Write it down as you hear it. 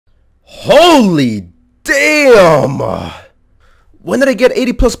Holy damn! When did I get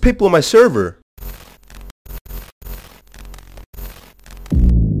 80 plus people on my server?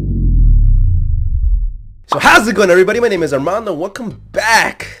 So how's it going, everybody? My name is Rmando. Welcome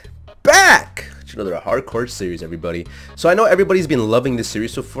back to another HardCore series, everybody. So I know everybody's been loving this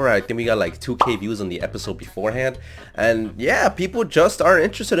series so far. I think we got like 2K views on the episode beforehand. And yeah, people just are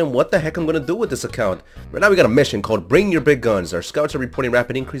interested in what the heck I'm gonna do with this account. Right now we got a mission called Bring Your Big Guns. Our scouts are reporting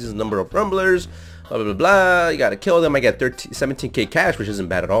rapid increases in the number of rumblers. Blah blah blah blah. You gotta kill them. I get 17k cash, which isn't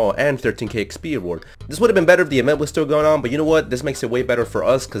bad at all, and 13k XP reward. This would have been better if the event was still going on, but you know what? This makes it way better for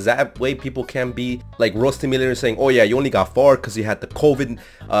us, because that way people can be like roasting me later saying, oh yeah, you only got far because you had the COVID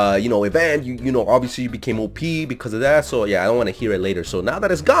event. You know, obviously you became OP because of that. So yeah, I don't want to hear it later. So now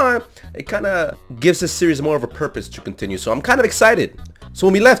that it's gone, it kind of gives this series more of a purpose to continue. So I'm kind of excited. So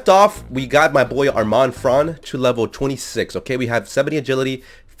when we left off, we got my boy Rmando to level 26. Okay, we have 70 agility,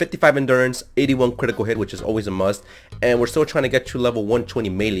 55 endurance, 81 critical hit, which is always a must, and we're still trying to get to level 120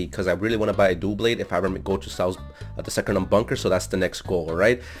 melee because I really want to buy a dual blade if I ever go to South at the second on bunker. So that's the next goal. All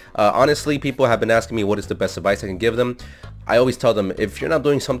right, honestly, people have been asking me what is the best advice I can give them. I always tell them, if you're not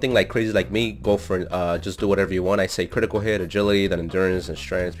doing something like crazy like me, go for just do whatever you want. I say critical hit, agility, then endurance and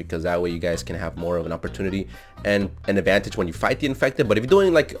strength, because that way you guys can have more of an opportunity and an advantage when you fight the infected. But if you're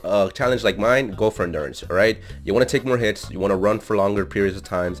doing like a challenge like mine, go for endurance. All right, you want to take more hits, you want to run for longer periods of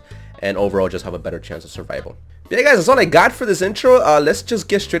times, and overall just have a better chance of survival. But yeah guys, that's all I got for this intro. Let's just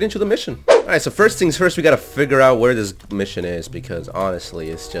get straight into the mission. Alright, so first things first, we gotta figure out where this mission is, because honestly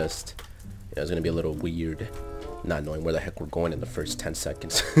it's just, you know, it's gonna be a little weird not knowing where the heck we're going in the first 10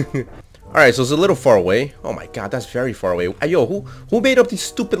 seconds. Alright, so it's a little far away. Oh my god, that's very far away. Yo, who made up these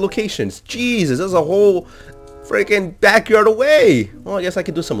stupid locations? Jesus, there's a whole freaking backyard away. Well, I guess I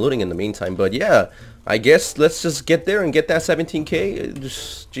could do some looting in the meantime, but yeah, I guess let's just get there and get that 17k.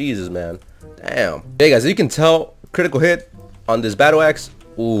 Just Jesus, man. Damn. Hey guys, as you can tell, critical hit on this battle axe.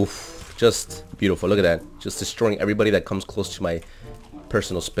 Oof, just beautiful. Look at that. Just destroying everybody that comes close to my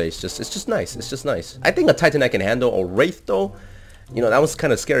personal space. It's just nice. It's just nice. I think a Titan I can handle. A Wraith though, you know, that was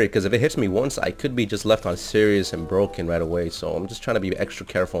kind of scary, because if it hits me once, I could be just left on serious and broken right away. So I'm just trying to be extra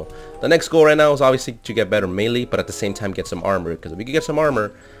careful. The next goal right now is obviously to get better melee, but at the same time get some armor, because if we could get some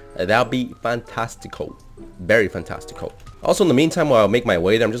armor, that'll be fantastical. Very fantastical. Also in the meantime, while I make my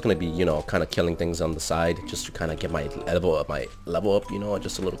way there, I'm just gonna be, you know, kind of killing things on the side just to kind of get my level up, you know,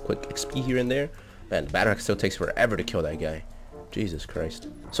 just a little quick XP here and there. Man, the battle axe still takes forever to kill that guy. Jesus Christ.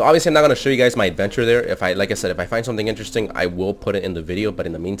 So obviously I'm not going to show you guys my adventure there. If I, like I said, if I find something interesting, I will put it in the video. But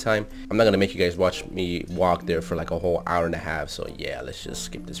in the meantime, I'm not going to make you guys watch me walk there for like a whole hour and a half. So yeah, let's just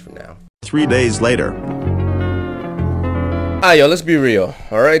skip this for now. 3 days later. Alright, yo, let's be real.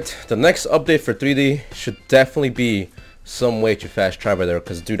 Alright, the next update for 3D should definitely be some way to fast travel there.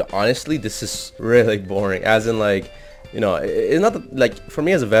 Because dude, honestly, this is really boring. As in like, you know, it's not like, for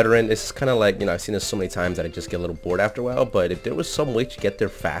me as a veteran, it's kind of like, you know, I've seen this so many times that I just get a little bored after a while. But if there was some way to get there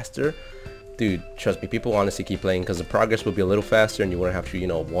faster, dude, trust me, people honestly keep playing, because the progress will be a little faster and you wouldn't have to, you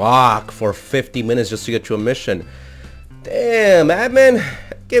know, walk for 50 minutes just to get to a mission. Damn, admin,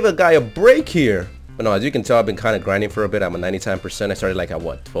 give a guy a break here. But no, as you can tell, I've been kind of grinding for a bit. I'm at 99%. I started like at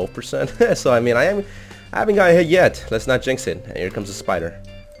what, 12%? So I mean, I haven't got hit yet. Let's not jinx it. And here comes the spider.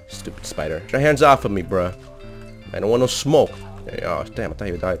 Stupid spider. Get your hands off of me, bruh. I don't want no smoke. Oh, damn, I thought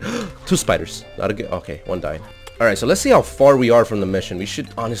you died. 2 spiders. Not a good. Okay, 1 died. Alright, so let's see how far we are from the mission. We should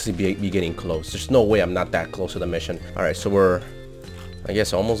honestly be getting close. There's no way I'm not that close to the mission. Alright, so we're, I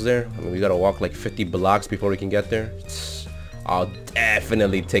guess, almost there. I mean, we gotta walk like 50 blocks before we can get there. I'll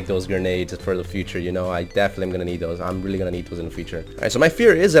definitely take those grenades for the future, you know. I definitely am gonna need those. I'm really gonna need those in the future. Alright, so my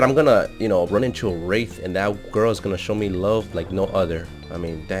fear is that I'm gonna, you know, run into a Wraith and that girl is gonna show me love like no other. I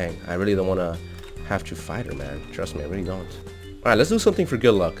mean, dang, I really don't wanna have to fight her, man. Trust me, I really don't. Alright, let's do something for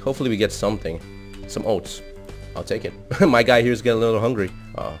good luck. Hopefully we get something. Some oats. I'll take it. My guy here is getting a little hungry.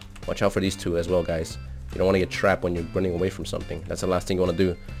 Watch out for these two as well, guys. You don't want to get trapped when you're running away from something. That's the last thing you want to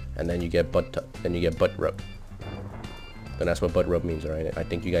do. And then you get butt rub. And that's what butt rub means, alright? I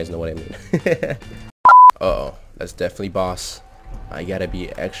think you guys know what I mean. Uh-oh. That's definitely boss. I gotta be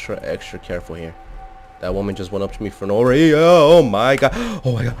extra careful here. That woman just went up to me for no reason. Oh my god.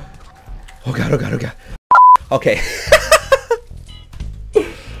 Oh my god. Oh god, oh god, oh god. Okay.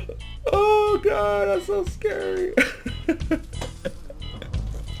 Oh god, that's so scary.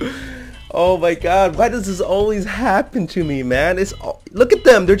 Oh my god, why does this always happen to me, man? It's look at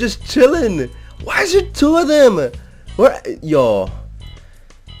them, they're just chilling. Why is there 2 of them? Where, yo?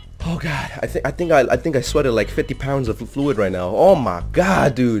 Oh god, I think I sweated like 50 pounds of fluid right now. Oh my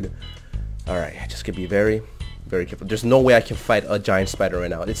god, dude. All right, I just could be very Very careful. There's no way I can fight a giant spider right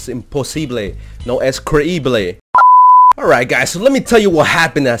now. It's impossible. No es creíble. Alright guys, so let me tell you what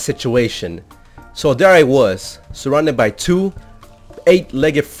happened in that situation. So there I was, surrounded by two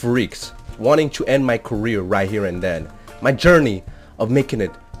 8-legged freaks, wanting to end my career right here and then. My journey of making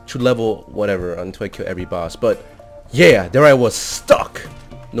it to level whatever until I kill every boss. But yeah, there I was, stuck,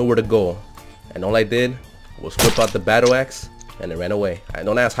 nowhere to go. And all I did was whip out the battle axe and they ran away. I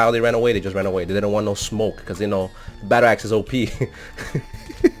don't ask how they ran away, they just ran away. They didn't want no smoke because they know the battle axe is OP.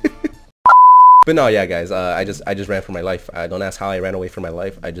 But no, yeah guys, I just ran for my life. I don't ask how I ran away for my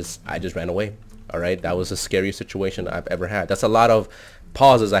life. I just ran away. All right, that was the scariest situation I've ever had. That's a lot of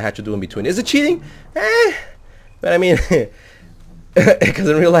pauses I had to do in between. Is it cheating? But I mean, because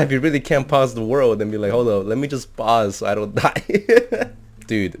in real life you really can't pause the world and be like, hold up, let me just pause so I don't die.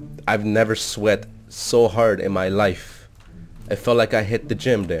 Dude, I've never sweat so hard in my life. It felt like I hit the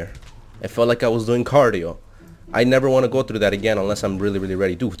gym there. It felt like I was doing cardio. I never want to go through that again unless I'm really, really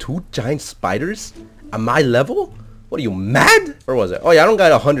ready. Dude, 2 giant spiders at my level? What are you, mad? Or was it? Oh yeah, I don't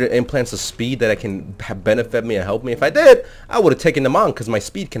got 100 implants of speed that I can benefit me and help me. If I did, I would have taken them on because my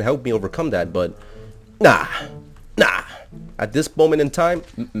speed can help me overcome that. But nah. At this moment in time,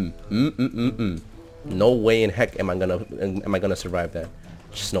 no way in heck am I gonna survive that.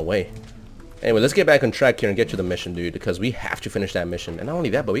 Just no way. Anyway, let's get back on track here and get to the mission, dude, because we have to finish that mission. And not only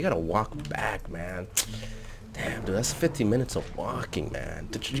that, but we gotta walk back, man. Damn, dude, that's 50 minutes of walking, man.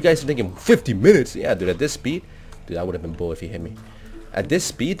 You guys are thinking 50 minutes? Yeah, dude, at this speed, dude, I would have been bull if he hit me. At this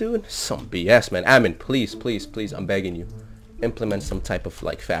speed, dude, some BS, man. Admin, please, I'm begging you. Implement some type of,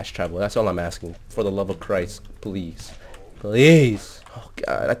 like, fast travel. That's all I'm asking. For the love of Christ, please. Please. Oh,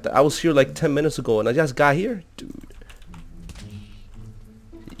 God, I was here like 10 minutes ago, and I just got here? Dude.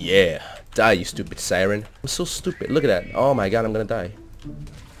 Yeah. Die, you stupid siren. I'm so stupid. Look at that. Oh, my God, I'm gonna die.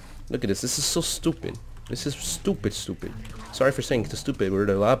 Look at this. This is so stupid. This is stupid. Sorry for saying the stupid word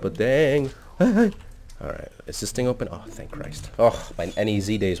a lot, but dang. Alright, is this thing open? Oh, thank Christ. Oh, my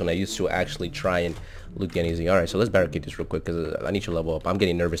NEZ days when I used to actually try and loot the NEZ. Alright, so let's barricade this real quick because I need to level up. I'm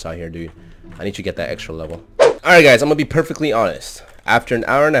getting nervous out here, dude. I need to get that extra level. Alright guys, I'm gonna be perfectly honest. After an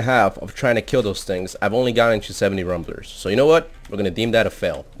hour and a half of trying to kill those things, I've only gotten to 70 rumblers. So you know what? We're gonna deem that a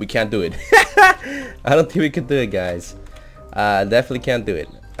fail. We can't do it. I don't think we can do it, guys. Definitely can't do it.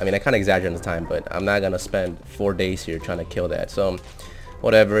 I mean, I kind of exaggerate the time, but I'm not gonna spend 4 days here trying to kill that. So,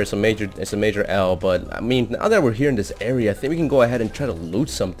 whatever. It's a major L. But I mean, now that we're here in this area, I think we can go ahead and try to loot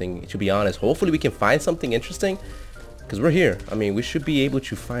something. To be honest, hopefully we can find something interesting, because we're here. I mean, we should be able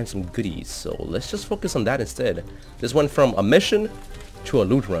to find some goodies. So let's just focus on that instead. This went from a mission to a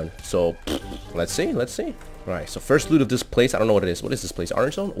loot run. So let's see. All right. So first loot of this place. I don't know what it is. What is this place?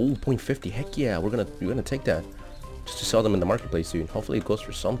 Orange zone? Oh, 0.50. Heck yeah. We're gonna take that. Just to sell them in the marketplace, dude. Hopefully it goes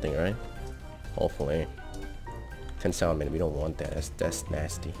for something, right? Hopefully. 10 salmon, we don't want that. That's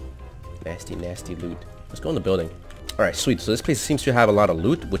nasty. Nasty loot. Let's go in the building. Alright, sweet. So this place seems to have a lot of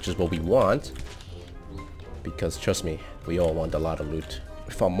loot, which is what we want. Because trust me, we all want a lot of loot.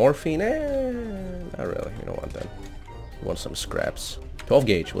 We found morphine? Not really. We don't want that. We want some scraps. 12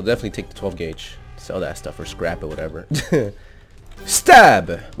 gauge. We'll definitely take the 12 gauge. Sell that stuff or scrap it, whatever.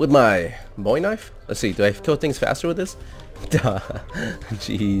 Stab with my bowie knife. Let's see, do I kill things faster with this?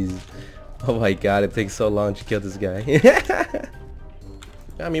 Jeez. Oh my God, it takes so long to kill this guy.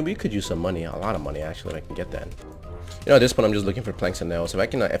 I mean, we could use some money, a lot of money actually. If I can get that. You know, at this point, I'm just looking for planks and nails. If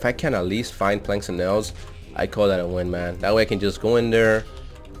I can at least find planks and nails, I call that a win, man. That way I can just go in there,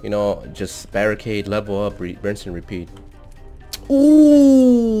 you know, just barricade, level up, rinse and repeat.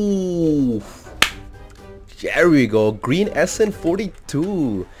 Ooh. There we go. Green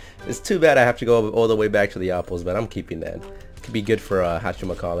SN42. It's too bad I have to go all the way back to the apples, but I'm keeping that. Could be good for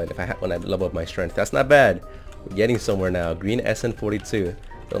HardCore if when I level up my strength. That's not bad. We're getting somewhere now. Green SN42.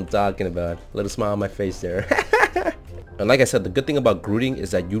 What I'm talking about. Little smile on my face there. And like I said, the good thing about grooting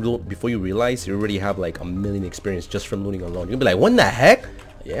is that you don't, before you realize, you already have like a million experience just from looting alone. You'll be like, what in the heck?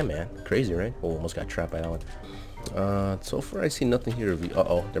 Yeah, man. Crazy, right? Oh, almost got trapped by that one. So far I see nothing here.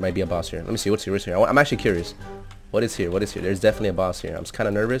 Uh-oh, there might be a boss here. Let me see what's here. I'm actually curious. What is here? There's definitely a boss here. I'm kind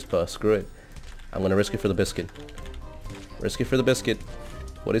of nervous, but screw it. I'm gonna risk it for the biscuit. What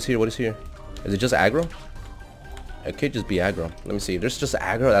is here? Is it just aggro? It could just be aggro. Let me see. If there's just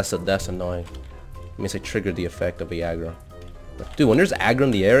aggro, that's annoying. It means I triggered the effect of the aggro. Dude, when there's aggro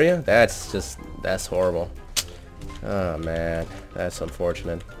in the area, that's horrible. Oh man, that's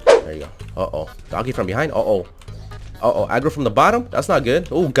unfortunate. There you go. Uh-oh. Doggy from behind? Uh-oh. Uh-oh. Aggro from the bottom? That's not good.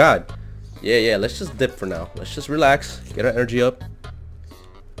 Oh, God. Yeah. Let's just dip for now. Let's just relax. Get our energy up.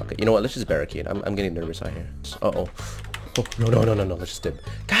 Okay, you know what? Let's just barricade. I'm getting nervous out here. Uh-oh. Oh, no. Let's just dip.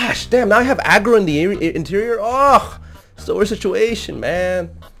 Gosh, damn, now I have aggro in the interior. Oh, it's the worst situation, man.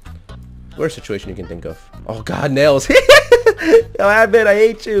 Worst situation you can think of. Oh, God, nails. Yo, Admin, I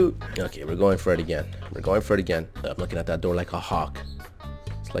hate you. Okay, we're going for it again. I'm looking at that door like a hawk.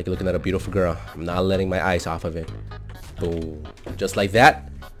 It's like looking at a beautiful girl. I'm not letting my eyes off of it. Boom. Just like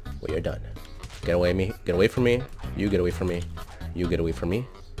that. Well, you're done. Get away from me. You get away from me. You get away from me.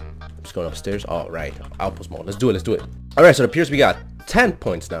 I'm just going upstairs. All right. Outpost mode. Let's do it. All right. So it appears we got 10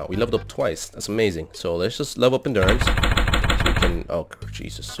 points now. We leveled up twice. That's amazing. So let's just level up endurance. So we can, oh,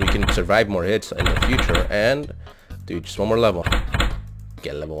 Jesus. So we can survive more hits in the future. And, dude, just one more level.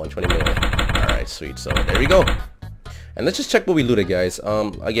 Get level 120 million. All right. Sweet. So there we go. And let's just check what we looted, guys.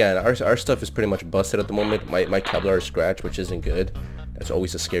 Again, our stuff is pretty much busted at the moment. My Kevlar is scratched, which isn't good. That's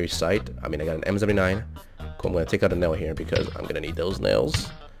always a scary sight. I mean, I got an M79. Cool, I'm gonna take out a nail here because I'm gonna need those nails.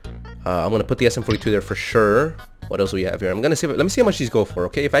 I'm gonna put the SM42 there for sure. What else do we have here? I'm gonna see. Let me see how much these go for.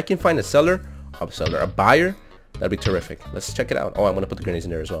 Okay, if I can find a seller, a buyer, that'd be terrific. Let's check it out. Oh, I'm gonna put the grenades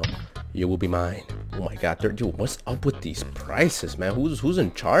in there as well. You will be mine. Oh my God, dude, what's up with these prices, man? Who's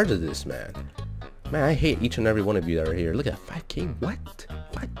in charge of this, man? Man, I hate each and every one of you that are here. Look at 5K. What?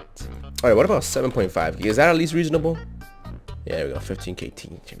 All right, what about 7.5? Is that at least reasonable? Yeah, there we go.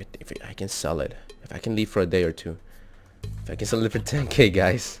 15K. If I can sell it. If I can leave for a day or two. If I can sell it for 10K,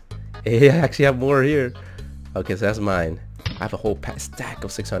 guys. Hey, I actually have more here. Okay, so that's mine. I have a whole stack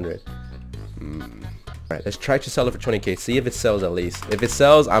of 600. Alright, let's try to sell it for 20K. See if it sells at least. If it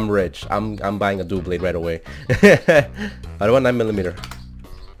sells, I'm rich. I'm buying a dual blade right away. I don't want 9mm.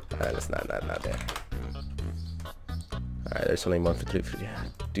 Alright, that's not there. Alright, there's only one for 3. Yeah,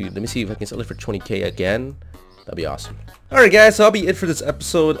 dude, let me see if I can sell it for 20K again. That'd be awesome. Alright guys, so that'll be it for this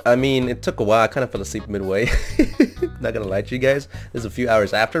episode. I mean, it took a while. I kind of fell asleep midway. Not gonna lie to you guys. This is a few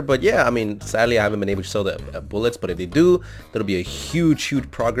hours after. But yeah, I mean, sadly I haven't been able to sell the bullets. But if they do, that'll be a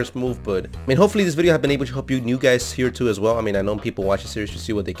huge progress move. But I mean, hopefully this video has been able to help you new guys here too as well. I mean, I know people watch the series to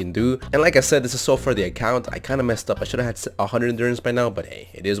see what they can do. And like I said, this is so far the account. I kind of messed up. I should have had 100 endurance by now. But hey,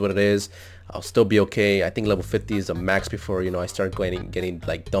 it is what it is. I'll still be okay. I think level 50 is the max before, you know, I start getting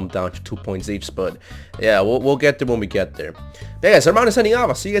like dumped down to 2 points each. But yeah, we'll get there when we get there. But yeah, guys, Rmando signing off.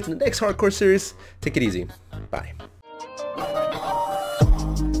 I'll see you guys in the next hardcore series. Take it easy. Bye.